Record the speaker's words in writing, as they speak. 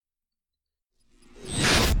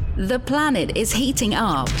The planet is heating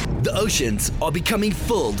up. The oceans are becoming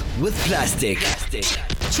filled with plastic.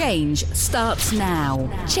 Change starts now.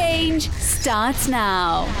 Change starts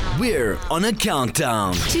now. We're on a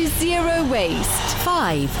countdown To zero waste.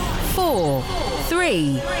 5, 4,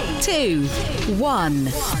 3, 2, 1.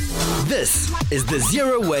 This is the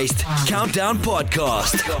Zero Waste Countdown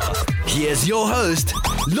Podcast. Here's your host,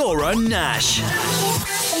 Laura Nash.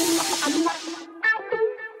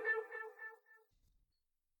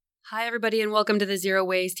 Hi, everybody, and welcome to the Zero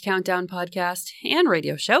Waste Countdown podcast and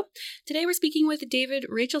radio show. Today, we're speaking with David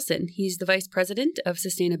Rachelson. He's the Vice President of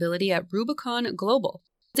Sustainability at Rubicon Global.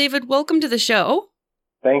 David, welcome to the show.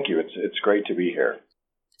 Thank you. It's great to be here.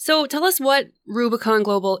 So tell us what Rubicon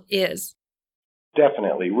Global is.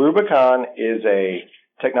 Definitely. Rubicon is a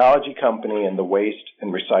technology company in the waste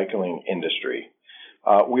and recycling industry.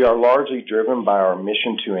 We are largely driven by our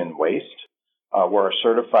mission to end waste. We're a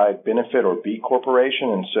certified benefit or B corporation,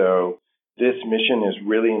 and so this mission is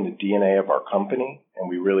really in the DNA of our company, and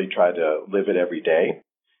we really try to live it every day.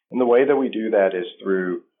 And the way that we do that is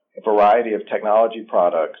through a variety of technology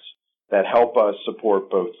products that help us support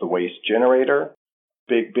both the waste generator,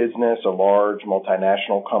 big business, a large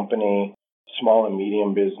multinational company, small and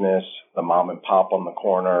medium business, the mom and pop on the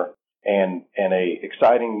corner, and a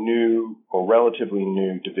exciting new or relatively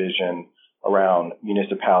new division around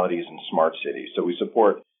municipalities and smart cities. So we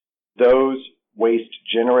support those waste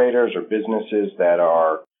generators or businesses that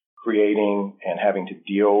are creating and having to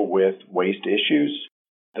deal with waste issues,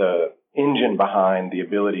 the engine behind the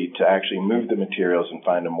ability to actually move the materials and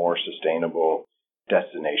find a more sustainable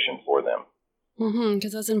destination for them.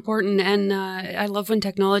 Because that's important. And I love when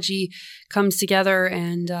technology comes together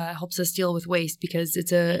and helps us deal with waste, because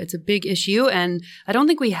it's a big issue. And I don't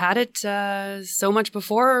think we had it so much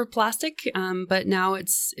before plastic, but now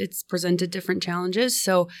it's presented different challenges.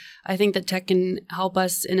 So I think that tech can help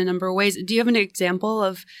us in a number of ways. Do you have an example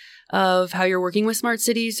of how you're working with smart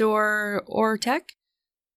cities or tech?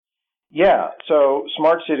 Yeah. So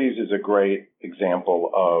smart cities is a great example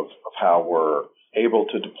of how we're able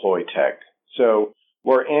to deploy tech. So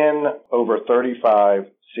we're in over 35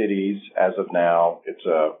 cities as of now. It's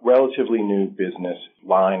a relatively new business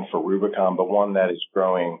line for Rubicon, but one that is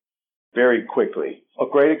growing very quickly. A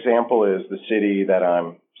great example is the city that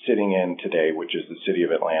I'm sitting in today, which is the city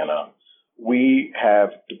of Atlanta. We have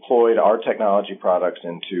deployed our technology products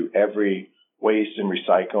into every waste and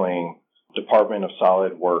recycling Department of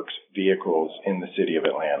Solid Works vehicles in the city of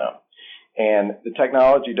Atlanta. And the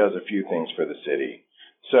technology does a few things for the city.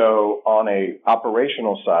 So on a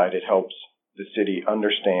operational side, it helps the city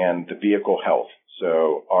understand the vehicle health.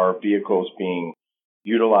 So are vehicles being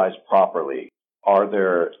utilized properly? Are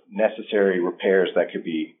there necessary repairs that could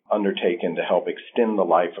be undertaken to help extend the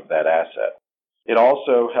life of that asset? It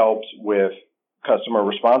also helps with customer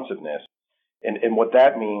responsiveness. And what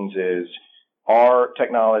that means is our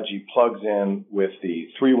technology plugs in with the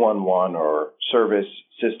 311 or service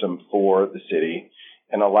system for the city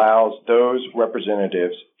and allows those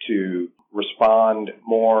representatives to respond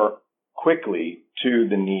more quickly to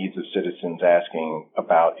the needs of citizens asking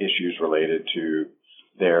about issues related to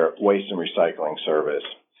their waste and recycling service.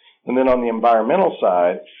 And then on the environmental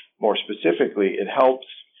side, more specifically, it helps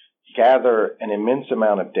gather an immense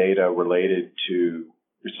amount of data related to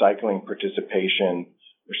recycling participation,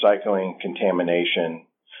 recycling contamination.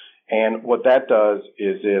 And what that does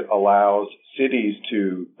is it allows cities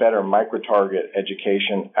to better micro-target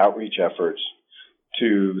education outreach efforts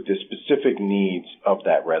to the specific needs of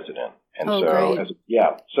that resident. And great.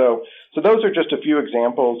 So those are just a few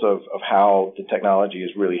examples of how the technology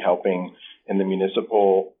is really helping in the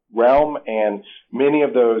municipal realm. And many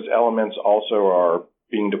of those elements also are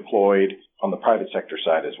being deployed on the private sector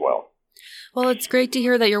side as well. Well, it's great to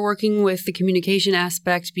hear that you're working with the communication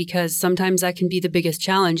aspect, because sometimes that can be the biggest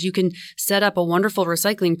challenge. You can set up a wonderful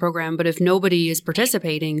recycling program, but if nobody is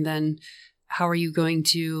participating, then how are you going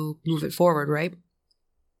to move it forward, right?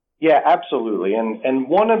 Yeah, absolutely. And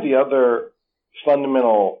one of the other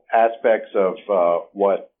fundamental aspects of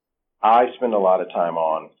what I spend a lot of time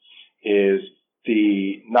on is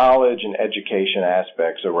the knowledge and education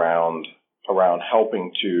aspects around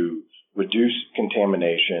helping to reduce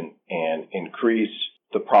contamination and increase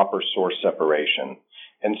the proper source separation.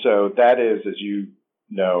 And so that is, as you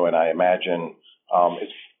know, and I imagine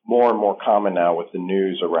it's more and more common now with the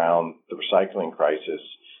news around the recycling crisis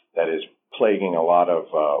that is plaguing a lot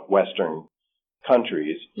of Western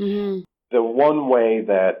countries. Mm-hmm. The one way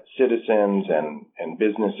that citizens and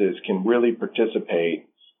businesses can really participate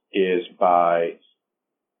is by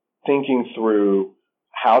thinking through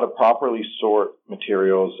how to properly sort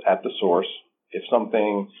materials at the source. If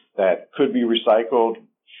something that could be recycled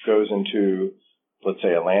goes into, let's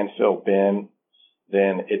say, a landfill bin,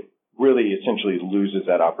 then it really essentially loses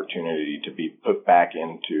that opportunity to be put back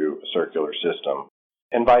into a circular system.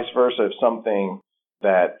 And vice versa, if something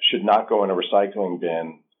that should not go in a recycling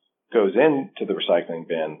bin goes into the recycling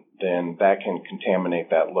bin, then that can contaminate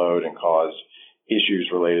that load and cause issues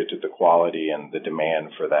related to the quality and the demand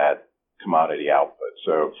for that commodity output.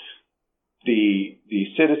 So the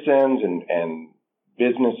citizens and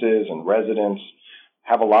businesses and residents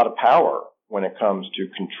have a lot of power when it comes to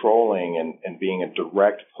controlling and being a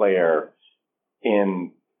direct player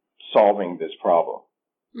in solving this problem.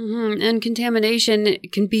 Mm-hmm. And contamination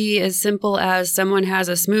can be as simple as someone has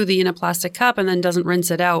a smoothie in a plastic cup and then doesn't rinse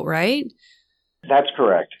it out, right? That's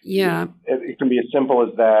correct. Yeah. It can be as simple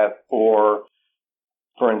as that. Or,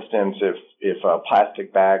 for instance, if a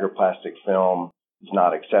plastic bag or plastic film is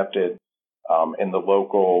not accepted in the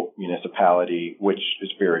local municipality, which is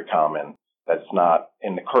very common, that's not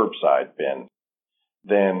in the curbside bin,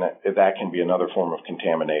 then that can be another form of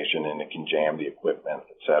contamination, and it can jam the equipment,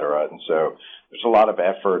 et cetera. And so there's a lot of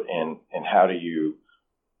effort in how do you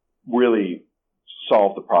really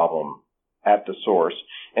solve the problem at the source.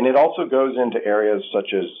 And it also goes into areas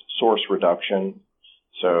such as source reduction,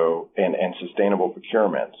 and sustainable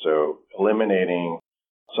procurement. So eliminating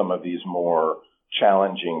some of these more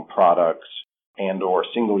challenging products and or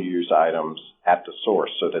single-use items at the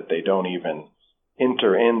source so that they don't even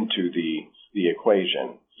enter into the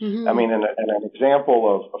equation. Mm-hmm. I mean, and an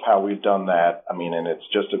example of how we've done that, I mean, and it's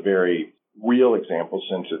just a very real example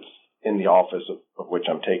since it's in the office of which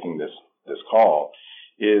I'm taking this call,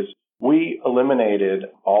 is we eliminated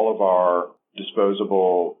all of our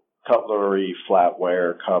disposable cutlery,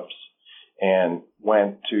 flatware, cups, and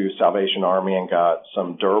went to Salvation Army and got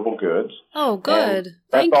some durable goods. Oh, good.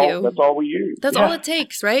 Thank you. That's all we use. That's all it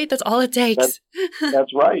takes, right? That's all it takes.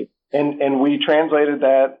 That's right. And we translated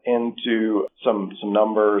that into some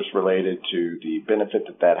numbers related to the benefit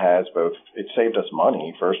that has. Both it saved us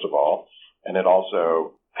money, first of all, and it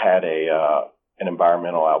also had an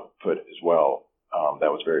environmental output as well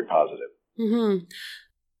that was very positive. Mm-hmm.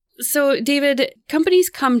 So, David, companies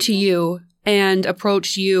come to you and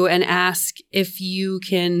approach you and ask if you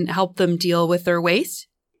can help them deal with their waste?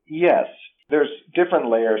 Yes. There's different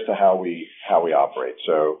layers to how we operate.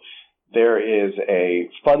 So there is a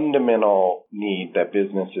fundamental need that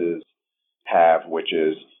businesses have, which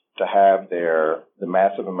is to have the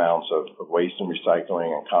massive amounts of waste and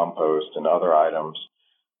recycling and compost and other items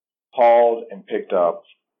hauled and picked up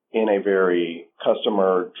in a very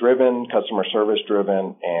customer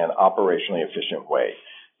service-driven, and operationally efficient way.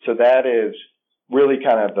 So that is really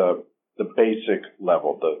kind of the basic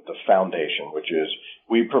level, the foundation, which is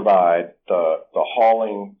we provide the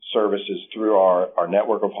hauling services through our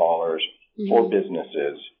network of haulers for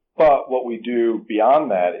businesses. But what we do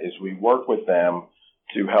beyond that is we work with them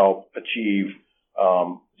to help achieve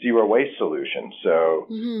zero waste solutions. So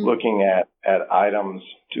looking at items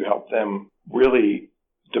to help them really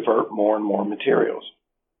divert more and more materials.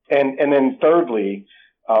 And then thirdly,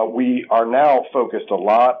 we are now focused a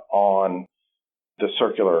lot on the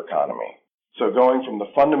circular economy. So going from the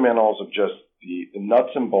fundamentals of just the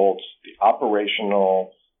nuts and bolts, the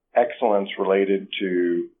operational excellence related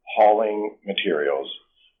to hauling materials,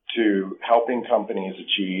 to helping companies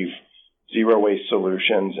achieve zero waste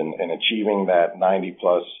solutions and achieving that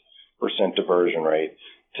 90+% diversion rate,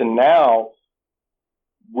 to now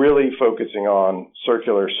really focusing on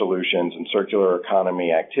circular solutions and circular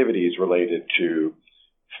economy activities related to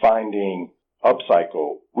finding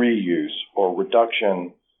upcycle, reuse, or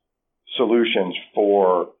reduction solutions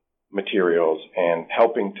for materials and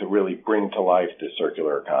helping to really bring to life this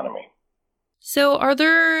circular economy. So are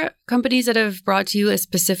there companies that have brought to you a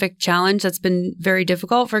specific challenge that's been very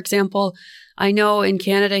difficult? For example, I know in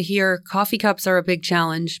Canada here, coffee cups are a big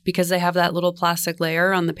challenge because they have that little plastic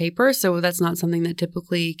layer on the paper. So that's not something that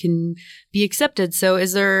typically can be accepted. So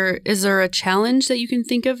is there a challenge that you can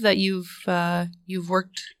think of that you've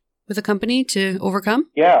worked with a company to overcome?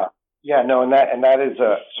 Yeah, no, and that is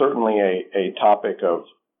certainly a topic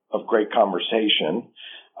of great conversation.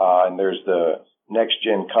 And there's the Next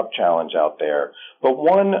Gen Cup Challenge out there. But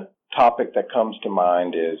one topic that comes to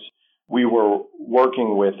mind is we were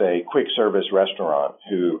working with a quick service restaurant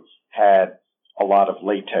who had a lot of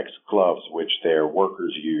latex gloves, which their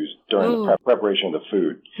workers use during the preparation of the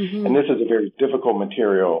food. Mm-hmm. And this is a very difficult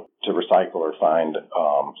material to recycle or find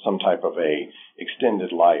some type of a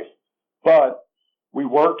extended life. But we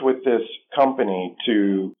worked with this company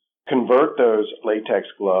to convert those latex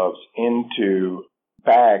gloves into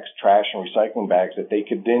bags, trash and recycling bags that they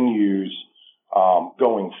could then use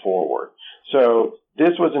going forward. So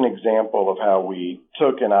this was an example of how we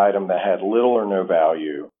took an item that had little or no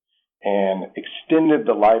value and extended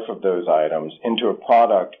the life of those items into a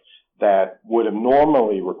product that would have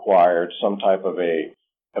normally required some type of a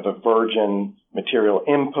virgin material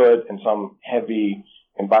input and some heavy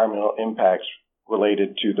environmental impacts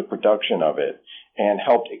related to the production of it, and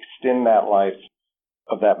helped extend that life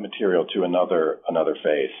of that material to another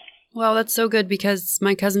phase. Well, that's so good because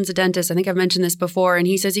my cousin's a dentist. I think I've mentioned this before, and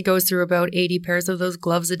he says he goes through about 80 pairs of those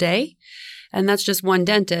gloves a day. And that's just one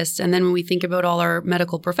dentist. And then when we think about all our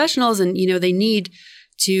medical professionals and, they need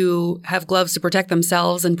to have gloves to protect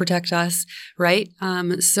themselves and protect us, right?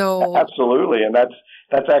 So absolutely. And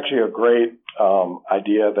that's actually a great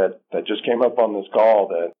idea that just came up on this call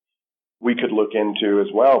that we could look into as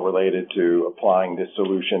well, related to applying this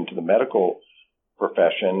solution to the medical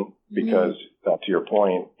profession, because to your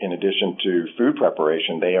point, in addition to food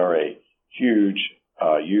preparation, they are a huge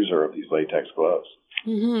user of these latex gloves.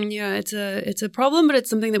 Mm-hmm. Yeah, it's a problem, but it's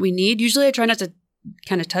something that we need. Usually I try not to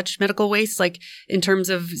kind of touch medical waste, like in terms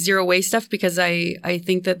of zero waste stuff, because I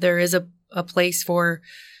think that there is a place for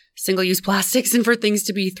single-use plastics and for things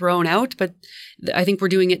to be thrown out, but I think we're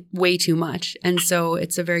doing it way too much. And so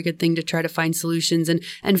it's a very good thing to try to find solutions.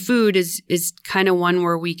 And food is kind of one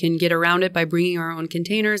where we can get around it by bringing our own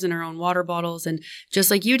containers and our own water bottles. And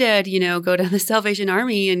just like you did, go to the Salvation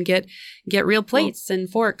Army and get real plates and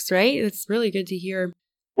forks, right? It's really good to hear.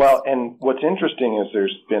 Well, and what's interesting is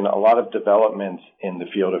there's been a lot of developments in the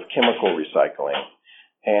field of chemical recycling,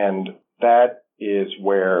 and that is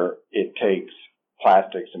where it takes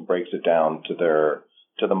plastics and breaks it down to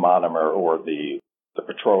the monomer or the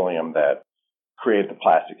petroleum that created the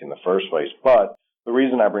plastic in the first place. But the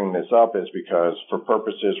reason I bring this up is because for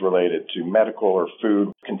purposes related to medical or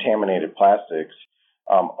food contaminated plastics,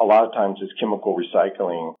 a lot of times this chemical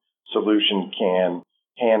recycling solution can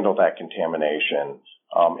handle that contamination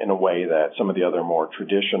in a way that some of the other more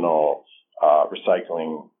traditional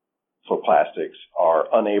recycling for plastics are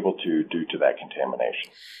unable to due to that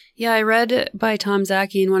contamination. Yeah, I read by Tom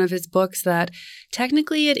Zaki in one of his books that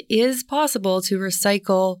technically it is possible to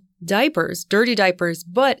recycle diapers, dirty diapers,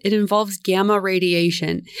 but it involves gamma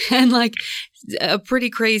radiation and like a pretty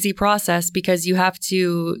crazy process because you have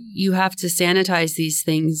to sanitize these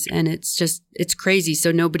things, and it's crazy.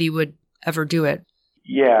 So nobody would ever do it.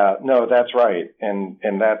 Yeah, no, that's right. And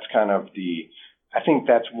that's kind of I think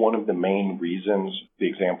that's one of the main reasons, the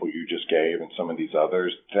example you just gave and some of these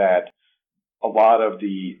others, that a lot of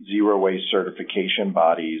the zero waste certification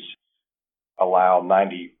bodies allow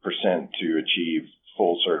 90% to achieve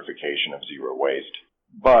full certification of zero waste.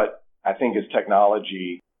 But I think as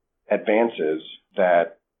technology advances,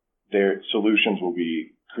 that their solutions will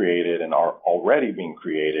be created and are already being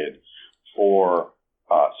created for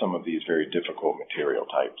some of these very difficult material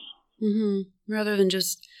types. Mm-hmm. Rather than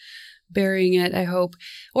just burying it, I hope,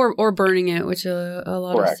 or burning it, which a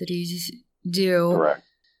lot Correct. of cities do. Correct.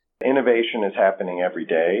 Innovation is happening every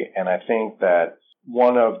day, and I think that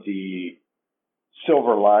one of the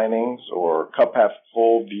silver linings or cup half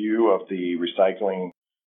full view of the recycling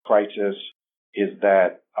crisis is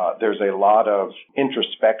that there's a lot of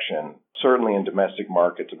introspection, certainly in domestic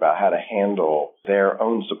markets, about how to handle their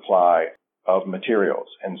own supply of materials.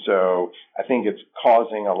 And so I think it's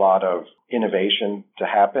causing a lot of innovation to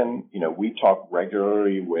happen. We talk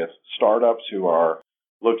regularly with startups who are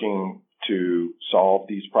looking to solve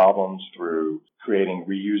these problems through creating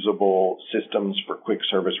reusable systems for quick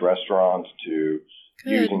service restaurants, to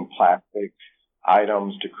using plastic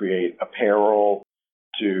items to create apparel,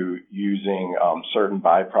 to using certain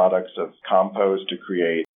byproducts of compost to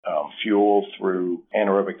create fuel through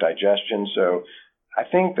anaerobic digestion. So I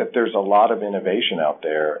think that there's a lot of innovation out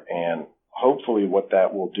there, and hopefully what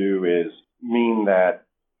that will do is mean that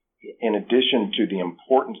in addition to the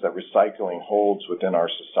importance that recycling holds within our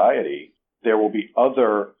society, there will be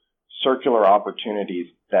other circular opportunities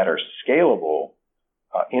that are scalable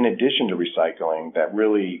in addition to recycling that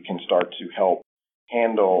really can start to help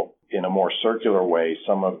handle in a more circular way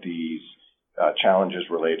some of these challenges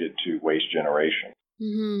related to waste generation.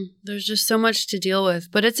 Mm-hmm. There's just so much to deal with,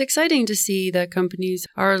 but it's exciting to see that companies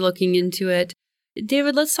are looking into it.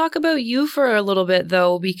 David, let's talk about you for a little bit,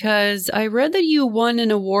 though, because I read that you won an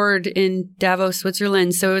award in Davos,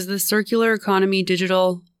 Switzerland. So it was the Circular Economy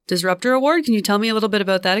Digital Disruptor Award. Can you tell me a little bit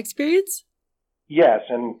about that experience? Yes,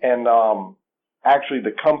 and actually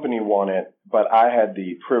the company won it, but I had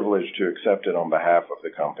the privilege to accept it on behalf of the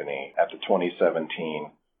company at the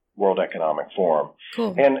 2017 World Economic Forum.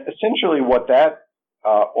 Cool. And essentially what that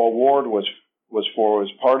award was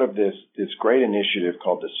part of this great initiative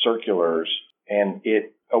called the Circulars, and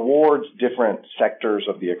it awards different sectors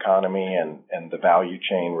of the economy and the value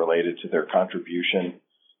chain related to their contribution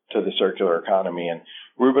to the circular economy. And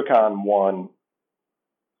Rubicon won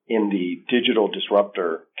in the digital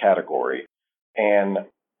disruptor category. And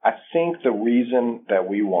I think the reason that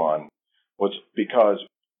we won was because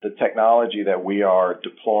the technology that we are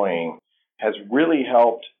deploying has really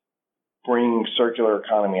helped bring circular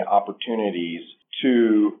economy opportunities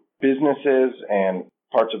to businesses and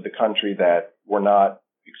parts of the country that were not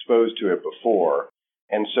exposed to it before.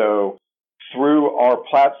 And so through our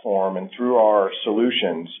platform and through our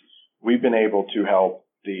solutions, we've been able to help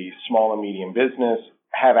the small and medium business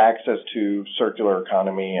have access to circular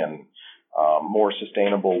economy and more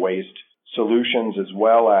sustainable waste solutions, as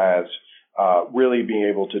well as really being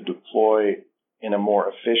able to deploy in a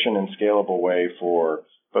more efficient and scalable way for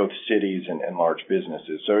both cities and large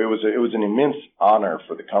businesses. So it was an immense honor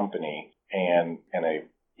for the company and a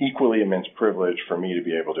equally immense privilege for me to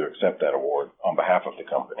be able to accept that award on behalf of the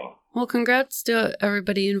company. Well, congrats to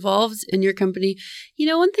everybody involved in your company.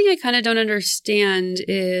 One thing I kind of don't understand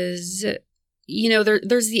is,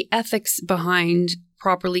 there's the ethics behind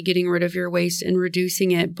properly getting rid of your waste and reducing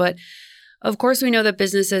it. But of course, we know that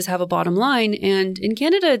businesses have a bottom line. And in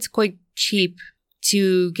Canada, it's quite cheap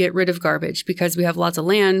to get rid of garbage because we have lots of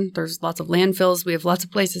land. There's lots of landfills. We have lots of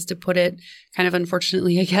places to put it, kind of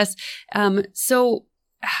unfortunately, I guess. So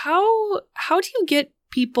how do you get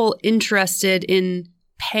people interested in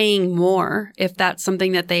paying more if that's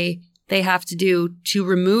something that they have to do to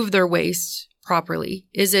remove their waste properly?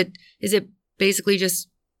 Is it basically just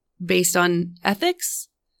based on ethics?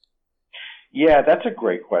 Yeah, that's a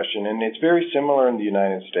great question. And it's very similar in the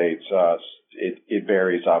United States. It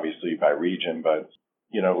varies obviously by region, but,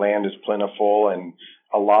 land is plentiful and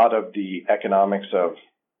a lot of the economics of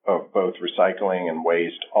both recycling and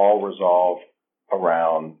waste all resolve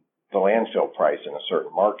around the landfill price in a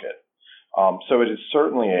certain market. So it is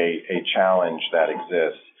certainly a challenge that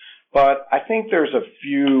exists. But I think there's a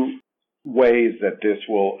few ways that this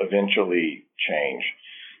will eventually change.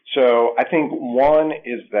 So I think one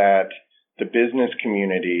is that the business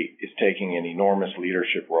community is taking an enormous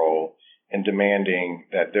leadership role in demanding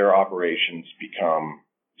that their operations become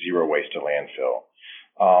zero waste to landfill.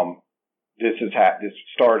 This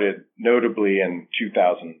started notably in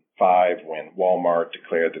 2005 when Walmart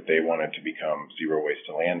declared that they wanted to become zero waste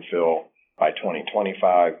to landfill by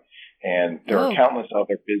 2025, and there are countless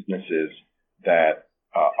other businesses that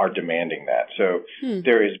are demanding that. So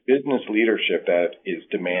there is business leadership that is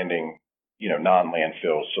demanding,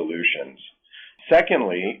 non-landfill solutions.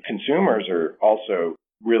 Secondly, consumers are also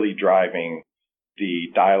really driving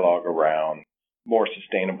the dialogue around more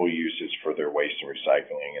sustainable uses for their waste and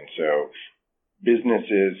recycling. And so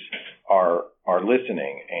businesses are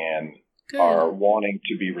listening and are wanting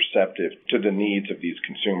to be receptive to the needs of these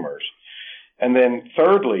consumers. And then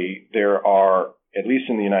thirdly, there are, at least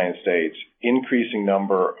in the United States, increasing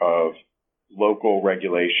number of local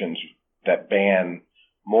regulations that ban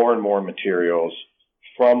more and more materials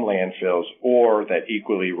from landfills or that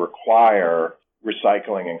equally require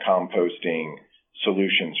recycling and composting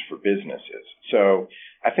solutions for businesses. So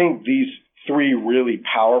I think these three really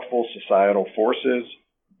powerful societal forces,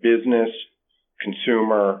 business,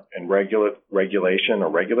 consumer, and regulation or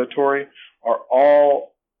regulatory, are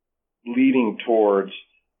all leading towards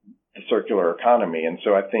the circular economy. And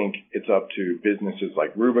so I think it's up to businesses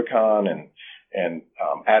like Rubicon and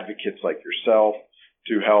advocates like yourself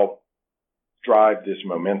to help drive this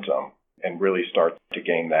momentum and really start to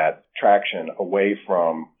gain that traction away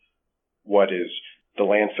from what is the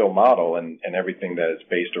landfill model and everything that is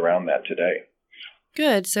based around that today.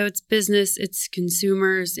 Good. So it's business, it's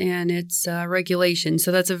consumers, and it's regulation.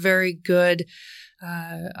 So that's a very good,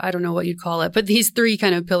 I don't know what you'd call it, but these three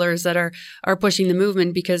kind of pillars that are pushing the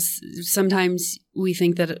movement, because sometimes we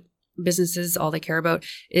think that businesses, all they care about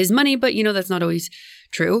is money, but that's not always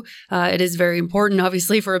true. It is very important,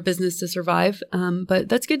 obviously, for a business to survive. But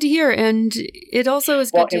that's good to hear. And it also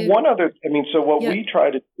is good and one other, so what we try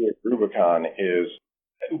to do at Rubicon is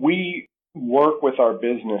we work with our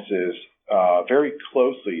businesses very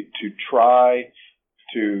closely to try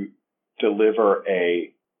to deliver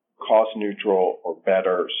a cost-neutral or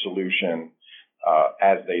better solution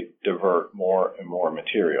as they divert more and more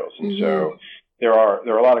materials. And so there are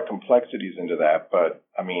a lot of complexities into that, but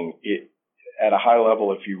at a high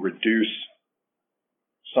level, if you reduce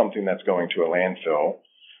something that's going to a landfill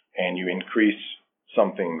and you increase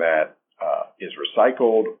something that is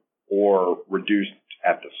recycled or reduced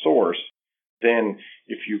at the source, then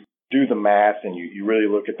if you do the math and you really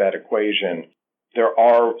look at that equation, there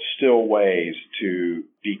are still ways to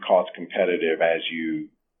be cost competitive as you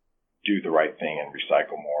do the right thing and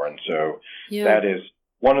recycle more. And so Yeah. that is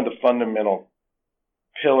one of the fundamental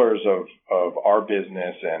pillars of our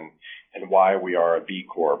business and why we are a B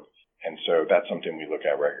Corp. And so that's something we look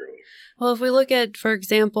at regularly. Well, if we look at, for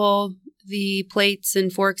example, the plates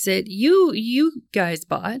and forks that you guys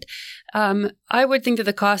bought, I would think that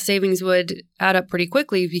the cost savings would add up pretty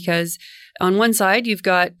quickly, because on one side, you've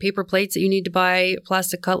got paper plates that you need to buy,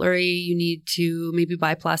 plastic cutlery, you need to maybe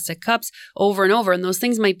buy plastic cups over and over. And those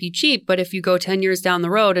things might be cheap, but if you go 10 years down the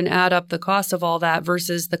road and add up the cost of all that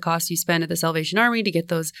versus the cost you spend at the Salvation Army to get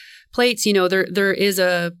those plates, there is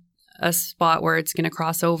a spot where it's going to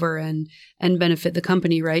cross over and benefit the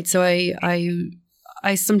company, right? So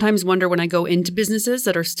I sometimes wonder when I go into businesses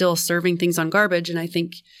that are still serving things on garbage, and I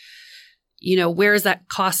think, where is that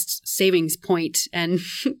cost savings point, and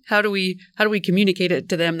how do we communicate it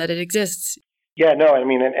to them that it exists? Yeah, no, I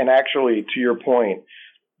mean, and actually, to your point,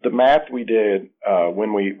 the math we did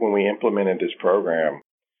when we implemented this program,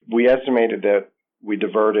 we estimated that we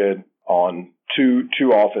diverted on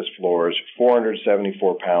two office floors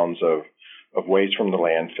 474 pounds of waste from the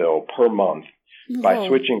landfill per month by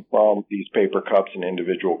switching from these paper cups and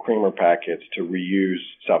individual creamer packets to reuse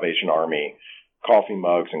Salvation Army coffee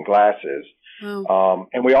mugs and glasses. Wow.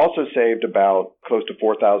 And we also saved about close to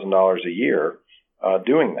 $4,000 a year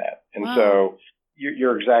doing that. And so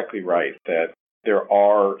you're exactly right that there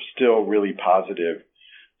are still really positive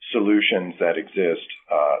solutions that exist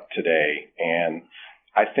today. And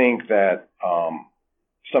I think that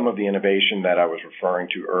some of the innovation that I was referring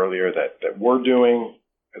to earlier that we're doing,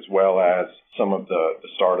 as well as some of the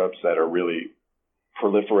startups that are really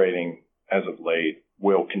proliferating as of late,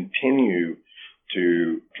 will continue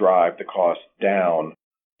to drive the cost down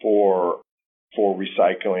for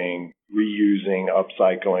recycling, reusing,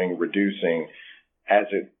 upcycling, reducing as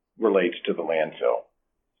it relates to the landfill.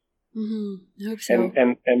 Mm-hmm. I hope so.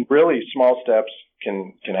 And really small steps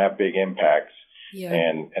can have big impacts. Yeah.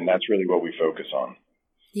 And that's really what we focus on.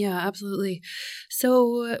 Yeah, absolutely.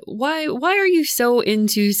 So why are you so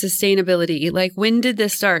into sustainability? Like, when did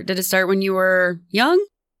this start? Did it start when you were young?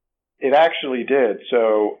 It actually did.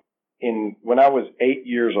 So when I was 8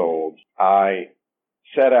 years old, I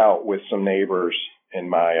set out with some neighbors in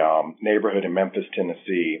my neighborhood in Memphis,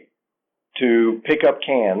 Tennessee, to pick up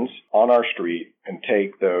cans on our street and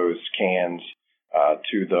take those cans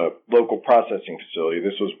to the local processing facility.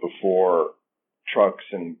 This was before trucks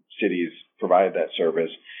and cities provided that service.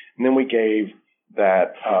 And then we gave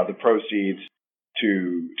that the proceeds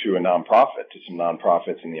to a nonprofit, to some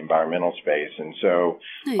nonprofits in the environmental space. And so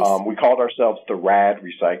Nice. we called ourselves the Rad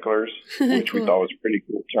Recyclers, which Cool. we thought was a pretty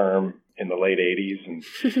cool term in the late 80s.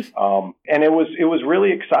 And it was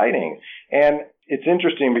really exciting. And it's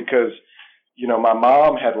interesting because, my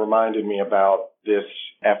mom had reminded me about this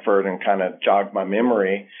effort and kind of jogged my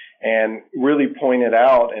memory and really pointed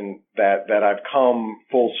out and that I've come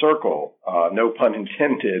full circle, no pun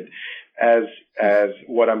intended, as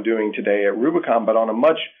what I'm doing today at Rubicon, but on a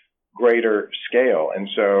much greater scale. And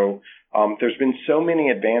so there's been so many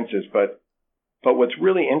advances, but what's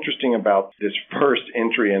really interesting about this first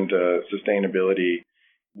entry into sustainability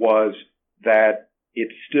was that it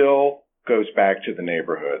still goes back to the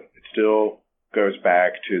neighborhood. It still goes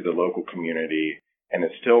back to the local community, and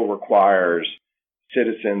it still requires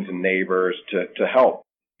citizens and neighbors to help.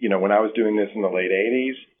 When I was doing this in the late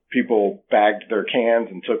 80s, people bagged their cans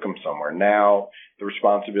and took them somewhere. Now the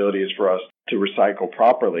responsibility is for us to recycle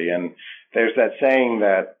properly. And there's that saying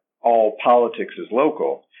that all politics is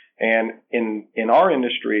local. And in our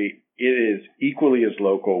industry, it is equally as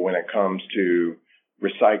local when it comes to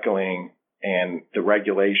recycling and the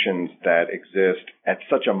regulations that exist at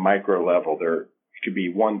such a micro level. There could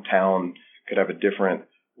be one town could have a different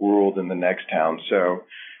rule than the next town. So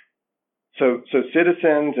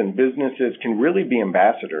citizens and businesses can really be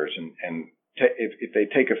ambassadors, and if they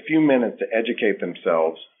take a few minutes to educate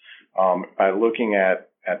themselves by looking at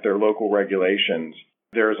their local regulations,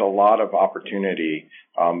 there's a lot of opportunity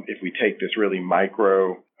if we take this really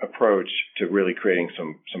micro approach to really creating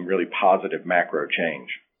some really positive macro change.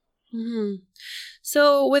 Mm-hmm.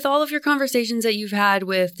 So with all of your conversations that you've had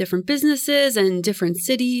with different businesses and different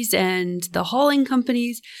cities and the hauling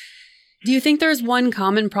companies, do you think there's one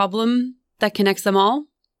common problem that connects them all?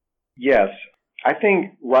 Yes. I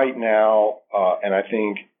think right now, and I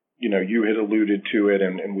think, you had alluded to it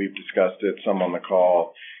and we've discussed it some on the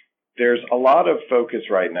call, there's a lot of focus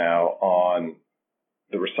right now on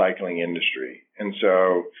the recycling industry. And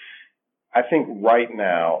so I think right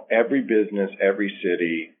now, every business, every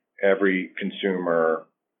city, every consumer,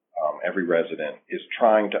 every resident is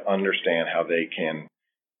trying to understand how they can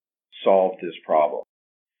solve this problem.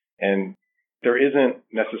 And there isn't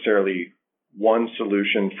necessarily one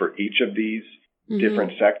solution for each of these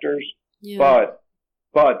different sectors, but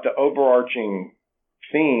the overarching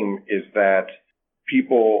theme is that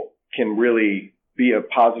people can really be a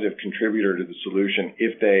positive contributor to the solution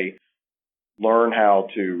if they learn how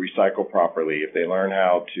to recycle properly, if they learn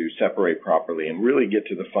how to separate properly, and really get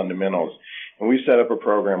to the fundamentals. And we've set up a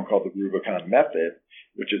program called the Rubicon Method,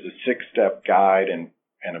 which is a 6-step guide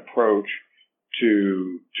and approach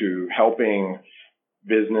to helping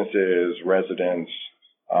businesses, residents,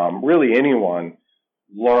 really anyone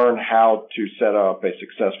learn how to set up a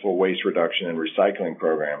successful waste reduction and recycling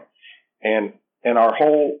program. And our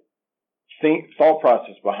whole thought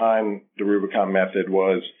process behind the Rubicon Method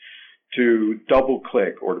was to double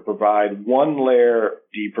click or to provide one layer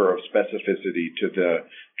deeper of specificity to the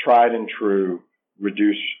tried and true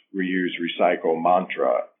reduce, reuse, recycle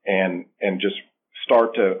mantra and just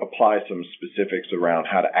start to apply some specifics around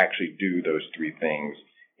how to actually do those three things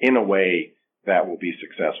in a way that will be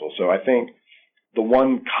successful. So I think the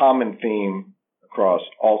one common theme across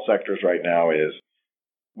all sectors right now is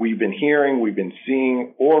we've been hearing, we've been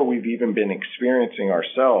seeing, or we've even been experiencing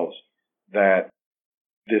ourselves that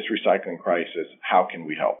this recycling crisis, how can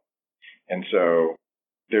we help? And so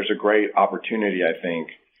there's a great opportunity, I think,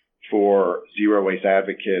 for zero waste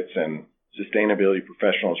advocates and sustainability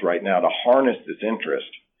professionals right now to harness this interest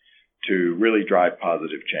to really drive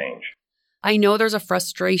positive change. I know there's a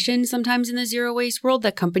frustration sometimes in the zero waste world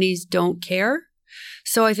that companies don't care.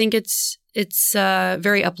 So I think it's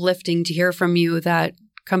very uplifting to hear from you that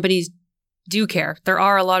companies do care. There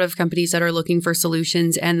are a lot of companies that are looking for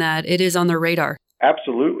solutions and that it is on their radar.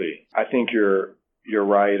 Absolutely. I think you're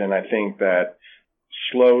right. And I think that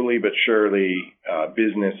slowly but surely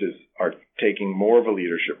businesses are taking more of a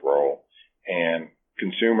leadership role, and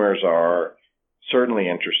consumers are certainly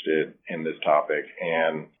interested in this topic,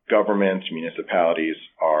 and governments, municipalities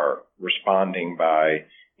are responding by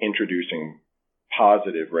introducing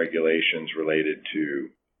positive regulations related to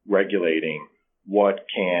regulating what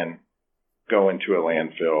can go into a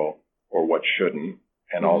landfill or what shouldn't,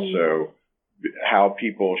 and also how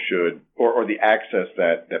people should, or the access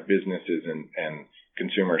that businesses and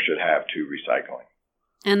consumers should have to recycling.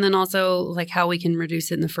 And then also like how we can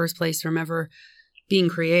reduce it in the first place from ever being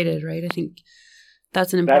created, right? I think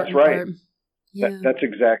that's an important part. Yeah. That's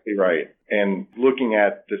exactly right. And looking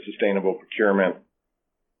at the sustainable procurement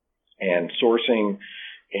and sourcing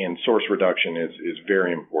and source reduction is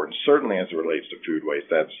very important, certainly as it relates to food waste.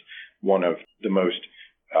 That's one of the most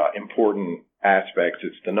important aspects.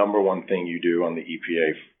 It's the number one thing you do on the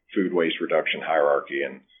EPA food waste reduction hierarchy,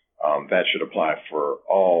 and that should apply for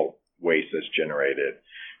all waste that's generated.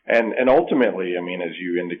 And ultimately, I mean, as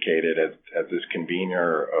you indicated, as this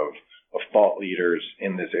convener of thought leaders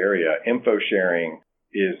in this area, info sharing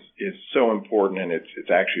is so important, and it's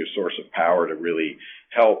actually a source of power to really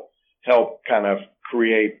help kind of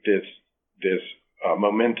create this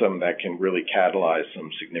momentum that can really catalyze some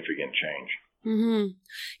significant change. Mm-hmm.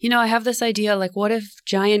 You know, I have this idea, like, what if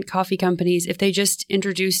giant coffee companies, if they just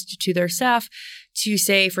introduced to their staff to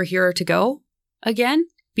say for here to go again?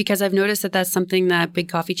 Because I've noticed that that's something that big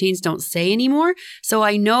coffee chains don't say anymore. So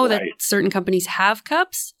I know that certain companies have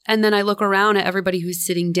cups, and then I look around at everybody who's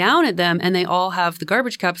sitting down at them and they all have the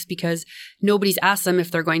garbage cups because nobody's asked them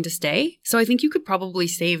if they're going to stay. So I think you could probably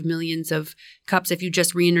save millions of cups if you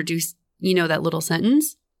just reintroduce, you know, that little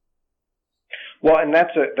sentence. Well, and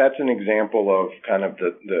that's an example of kind of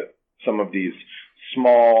the some of these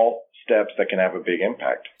small steps that can have a big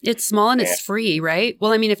impact. It's small and it's free, right?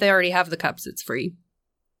 Well, I mean, if they already have the cups, it's free.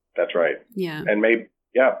 That's right. Yeah. And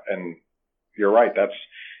and you're right.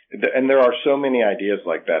 And there are so many ideas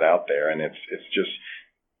like that out there, and it's just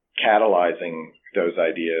catalyzing those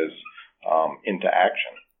ideas into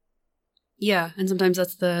action. Yeah, and sometimes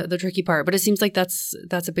that's the tricky part, but it seems like that's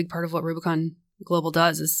a big part of what Rubicon Global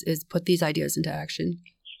does is put these ideas into action.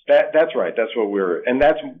 That's right. That's what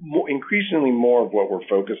that's increasingly more of what we're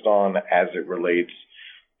focused on as it relates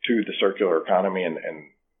to the circular economy and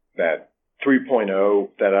that 3.0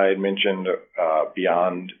 that I had mentioned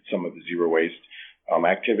beyond some of the zero waste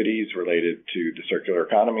activities related to the circular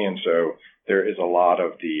economy. And so there is a lot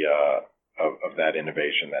of of that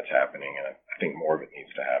innovation that's happening, and I think more of it needs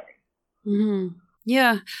to happen. Mm-hmm.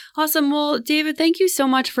 Yeah. Awesome. Well, David, thank you so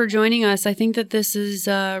much for joining us. I think that this is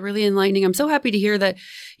really enlightening. I'm so happy to hear that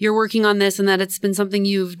you're working on this and that it's been something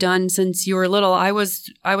you've done since you were little. I was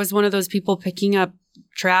one of those people picking up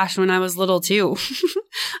trash when I was little too.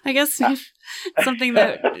 I guess something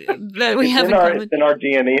that we have in common. It's in our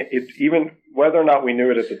DNA. It's even whether or not we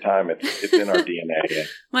knew it at the time, it's in our DNA.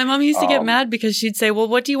 My mom used to get mad because she'd say, well,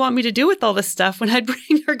 what do you want me to do with all this stuff when I'd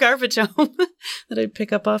bring her garbage home that I'd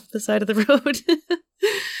pick up off the side of the road?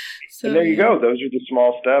 So, and there you go. Those are the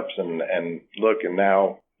small steps. And look, and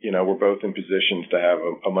now, we're both in positions to have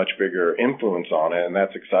a much bigger influence on it. And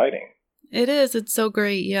that's exciting. It is. It's so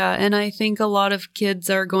great. Yeah. And I think a lot of kids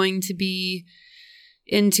are going to be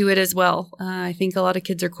into it as well. I think a lot of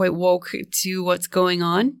kids are quite woke to what's going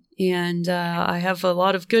on. And I have a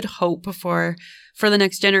lot of good hope for the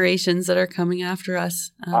next generations that are coming after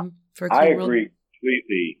us. I agree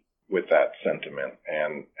completely with that sentiment.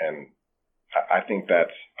 And I think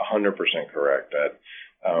that's 100% correct. That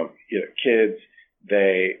kids,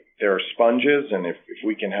 they're sponges. And if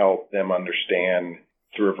we can help them understand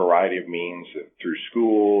through a variety of means, through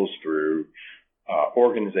schools, through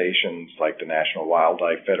organizations like the National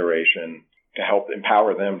Wildlife Federation, to help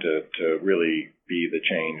empower them to really be the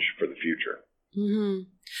change for the future. Mm-hmm.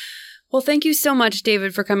 Well, thank you so much,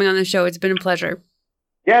 David, for coming on the show. It's been a pleasure.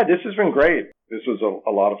 Yeah, this has been great. This was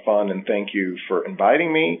a lot of fun, and thank you for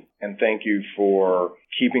inviting me, and thank you for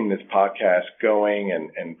keeping this podcast going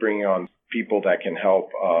and bringing on people that can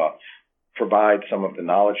help provide some of the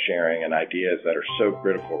knowledge sharing and ideas that are so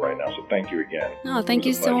critical right now. So thank you again. Oh, thank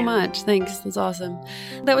you so much. Thanks. That's awesome.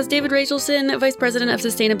 That was David Rachelson, Vice President of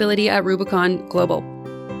Sustainability at Rubicon Global.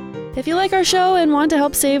 If you like our show and want to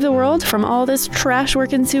help save the world from all this trash we're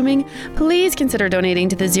consuming, please consider donating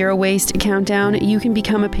to the Zero Waste Countdown. You can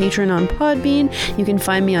become a patron on Podbean, you can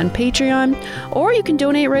find me on Patreon, or you can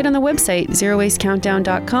donate right on the website,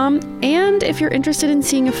 zerowastecountdown.com. And if you're interested in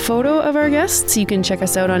seeing a photo of our guests, you can check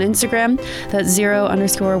us out on Instagram. That's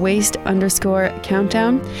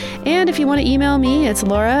 @0_waste_countdown. And if you want to email me, it's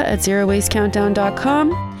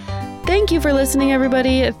laura@zerowastecountdown.com. Thank you for listening,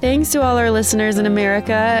 everybody. Thanks to all our listeners in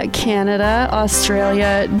America, Canada,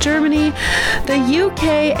 Australia, Germany, the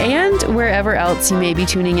UK, and wherever else you may be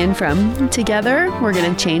tuning in from. Together, we're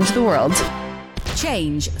going to change the world.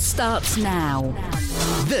 Change starts now.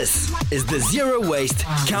 This is the Zero Waste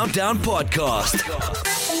Countdown Podcast.